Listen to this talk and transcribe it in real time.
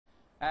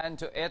And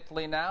to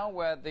Italy now,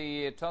 where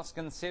the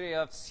Tuscan city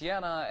of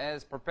Siena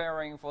is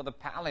preparing for the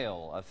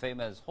Palio, a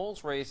famous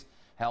horse race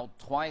held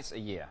twice a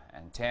year.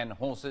 And 10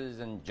 horses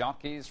and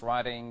jockeys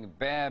riding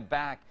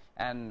bareback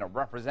and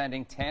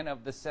representing 10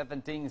 of the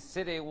 17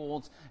 city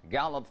wards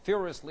gallop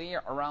furiously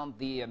around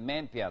the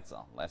main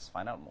piazza. Let's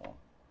find out more.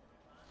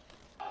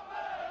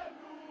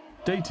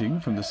 Dating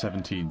from the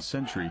 17th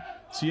century,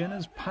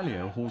 Siena's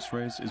Palio horse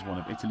race is one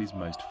of Italy's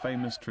most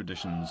famous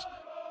traditions.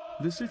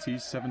 The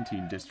city's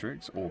 17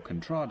 districts, or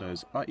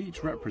contrados, are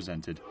each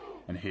represented,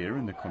 and here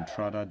in the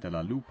Contrada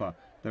della Lupa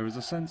there is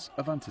a sense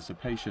of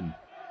anticipation.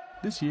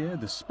 This year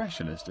the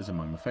specialist is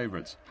among the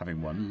favourites,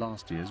 having won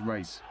last year's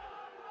race.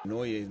 It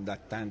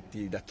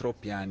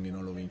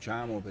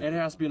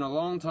has been a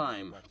long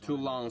time, too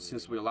long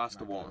since we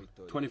last won,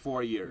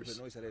 24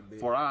 years.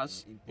 For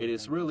us, it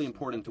is really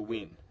important to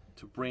win,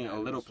 to bring a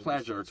little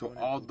pleasure to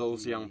all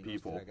those young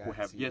people who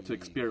have yet to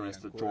experience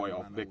the joy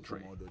of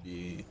victory.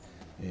 The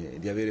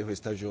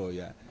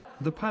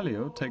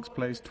Palio takes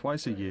place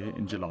twice a year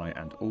in July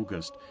and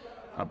August.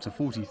 Up to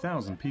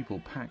 40,000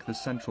 people pack the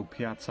central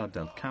Piazza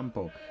del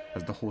Campo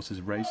as the horses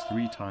race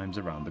 3 times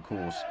around the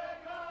course.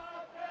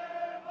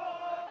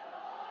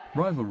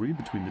 Rivalry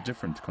between the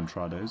different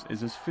contrados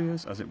is as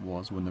fierce as it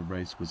was when the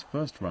race was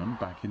first run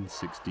back in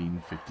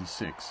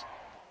 1656.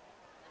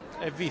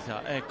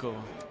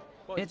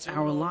 It's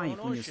our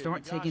life. When you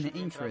start taking an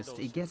interest,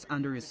 it gets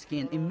under your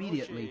skin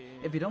immediately.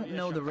 If you don't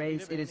know the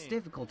race, it is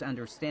difficult to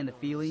understand the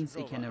feelings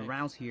it can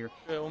arouse here.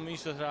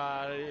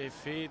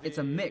 It's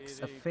a mix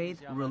of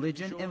faith,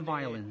 religion, and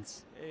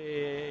violence.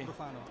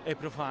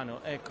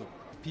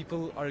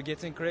 People are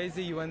getting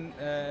crazy when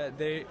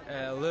they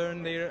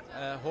learn their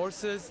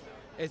horses.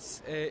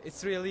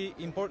 It's really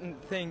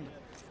important thing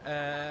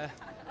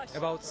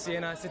about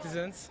Siena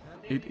citizens.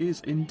 It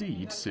is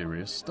indeed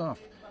serious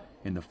stuff.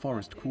 In the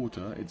forest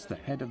quarter, it's the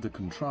head of the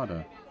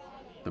Contrada,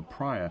 the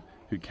prior,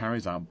 who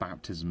carries out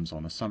baptisms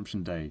on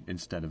Assumption Day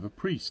instead of a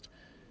priest.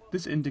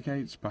 This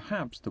indicates,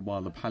 perhaps, that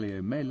while the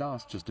Palio may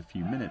last just a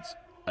few minutes,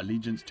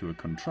 allegiance to a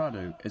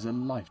Contrado is a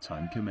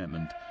lifetime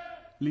commitment.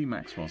 Lee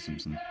Maxwell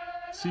Simpson,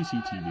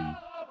 CCTV.